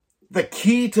The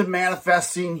key to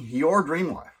manifesting your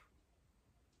dream life.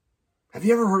 Have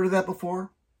you ever heard of that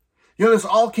before? You know, this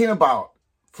all came about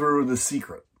through The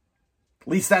Secret. At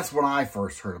least that's when I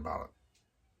first heard about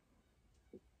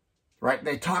it. Right?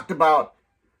 They talked about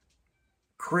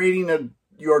creating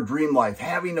your dream life,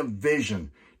 having a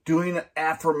vision, doing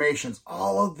affirmations,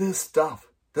 all of this stuff.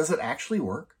 Does it actually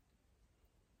work?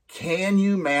 Can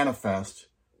you manifest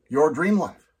your dream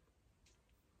life?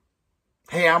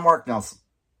 Hey, I'm Mark Nelson.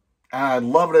 I'd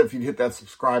love it if you'd hit that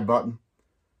subscribe button.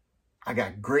 I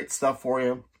got great stuff for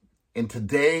you. And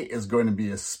today is going to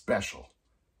be a special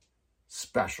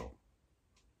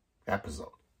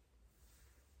episode.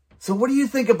 So what do you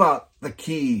think about the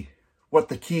key, what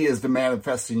the key is to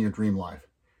manifesting your dream life?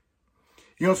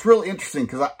 You know, it's really interesting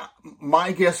because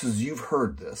my guess is you've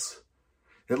heard this.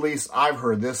 At least I've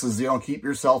heard this is, keep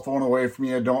your cell phone away from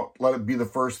you. Don't let it be the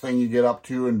first thing you get up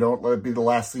to, and don't let it be the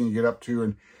last thing you get up to.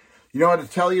 And to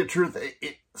tell you the truth,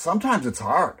 sometimes it's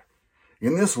hard.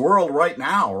 In this world right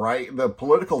now, right, the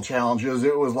political challenges,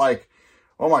 it was like,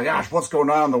 oh my gosh, what's going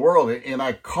on in the world? And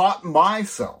I caught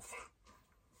myself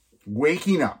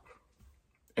waking up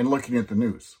and looking at the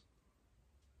news.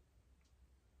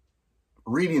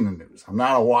 Reading the news. I'm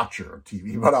not a watcher of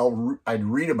TV, but I'd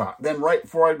read about it. Then right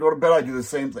before I go to bed, I do the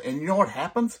same thing. And you know what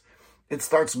happens? It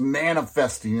starts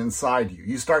manifesting inside you.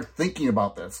 You start thinking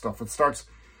about that stuff. It starts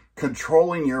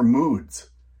controlling your moods.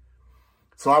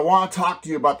 So I want to talk to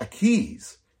you about the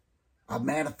keys of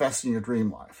manifesting your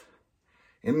dream life.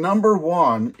 And number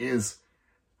one is,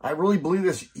 I really believe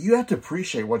this, you have to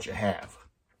appreciate what you have.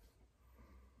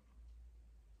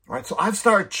 Right, so I've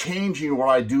started changing what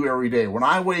I do every day. When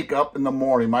I wake up in the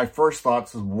morning, my first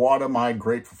thoughts is, what am I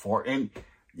grateful for? And,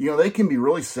 they can be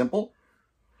really simple.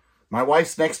 My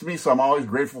wife's next to me, so I'm always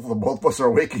grateful for the both of us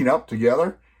are waking up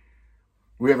together.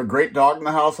 We have a great dog in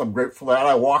the house. I'm grateful for that.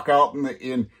 I walk out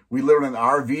we live in an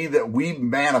RV that we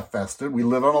manifested. We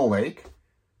live on a lake.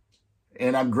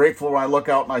 And I'm grateful when I look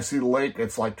out and I see the lake.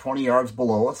 It's like 20 yards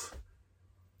below us.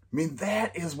 I mean,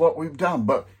 that is what we've done.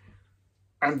 But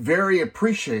I'm very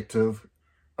appreciative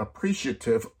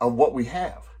of what we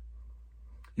have.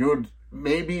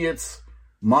 Maybe it's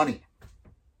money.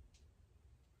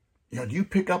 Do you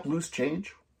pick up loose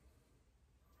change?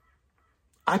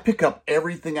 I pick up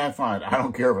everything I find. I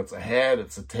don't care if it's a head,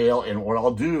 it's a tail, and what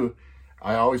I'll do,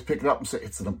 I always pick it up and say,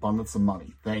 it's an abundance of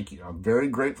money. Thank you. I'm very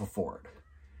grateful for it.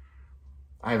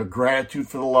 I have a gratitude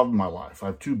for the love of my life. I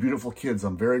have 2 beautiful kids.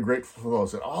 I'm very grateful for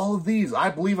those. And all of these, I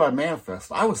believe I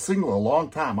manifest. I was single a long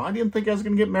time. I didn't think I was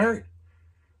going to get married.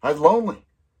 I was lonely.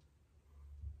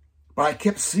 But I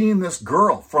kept seeing this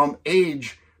girl from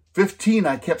age 15.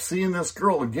 I kept seeing this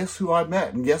girl. And guess who I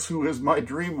met? And guess who is my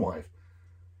dream wife?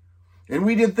 And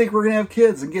we didn't think we were going to have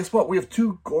kids. And guess what? We have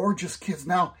 2 gorgeous kids.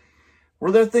 Now,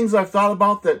 were there things I've thought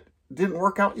about that didn't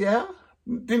work out? Yeah.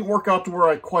 Didn't work out to where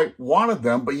I quite wanted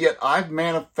them, but yet I've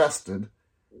manifested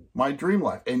my dream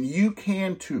life. And you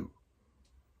can too.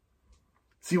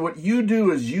 See, what you do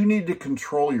is you need to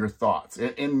control your thoughts.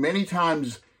 And many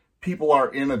times people are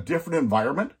in a different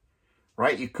environment,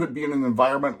 right? You could be in an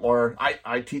environment where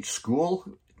I teach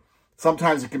school.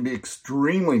 Sometimes it can be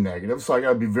extremely negative, so I got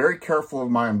to be very careful of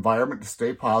my environment to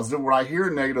stay positive. When I hear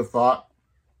a negative thought,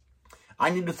 I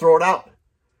need to throw it out.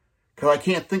 Because I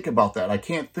can't think about that. I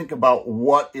can't think about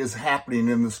what is happening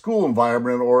in the school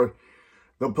environment or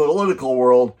the political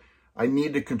world. I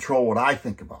need to control what I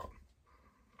think about.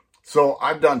 So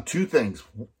I've done 2 things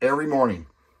every morning.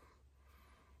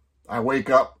 I wake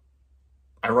up,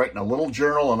 I write in a little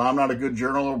journal, and I'm not a good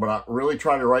journaler, but I really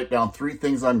try to write down 3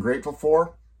 things I'm grateful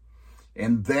for.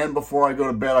 And then before I go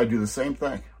to bed, I do the same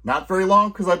thing. Not very long,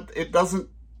 because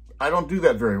I don't do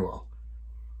that very well.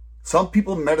 Some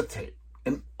people meditate.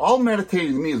 And all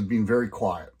meditating to me is being very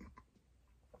quiet.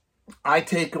 I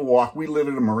take a walk. We live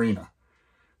in a marina.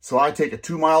 So I take a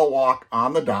 2-mile walk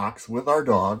on the docks with our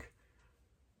dog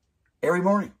every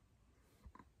morning.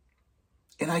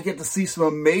 And I get to see some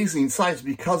amazing sights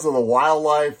because of the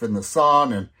wildlife and the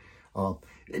sun. And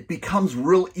it becomes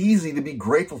real easy to be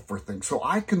grateful for things. So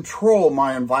I control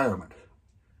my environment.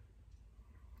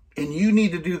 And you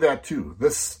need to do that too.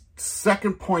 This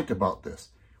second point about this.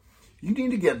 You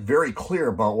need to get very clear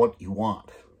about what you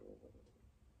want.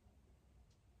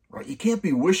 Right? You can't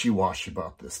be wishy-washy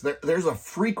about this. There's a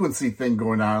frequency thing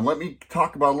going on. Let me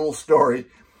talk about a little story.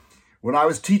 When I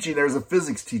was teaching, there was a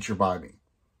physics teacher by me.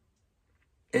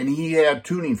 And he had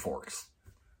tuning forks.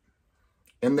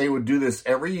 And they would do this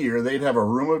every year. They'd have a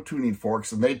room of tuning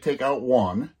forks, and they'd take out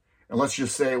one. And let's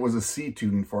just say it was a C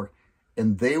tuning fork.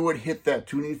 And they would hit that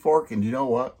tuning fork, and you know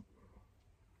what?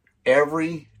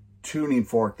 Every tuning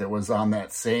fork that was on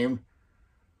that same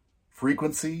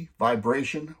frequency,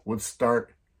 vibration would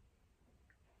start,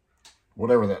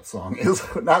 whatever that song is,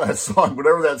 not that song,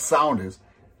 whatever that sound is,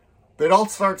 they'd all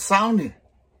start sounding.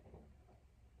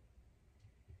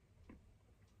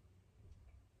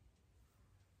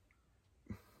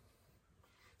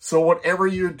 So whatever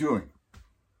you're doing,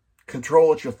 control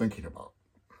what you're thinking about.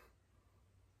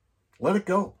 Let it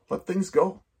go. Let things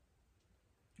go.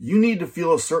 You need to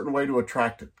feel a certain way to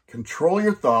attract it. Control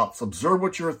your thoughts, observe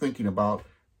what you're thinking about,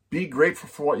 be grateful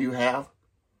for what you have,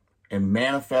 and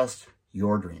manifest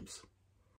your dreams.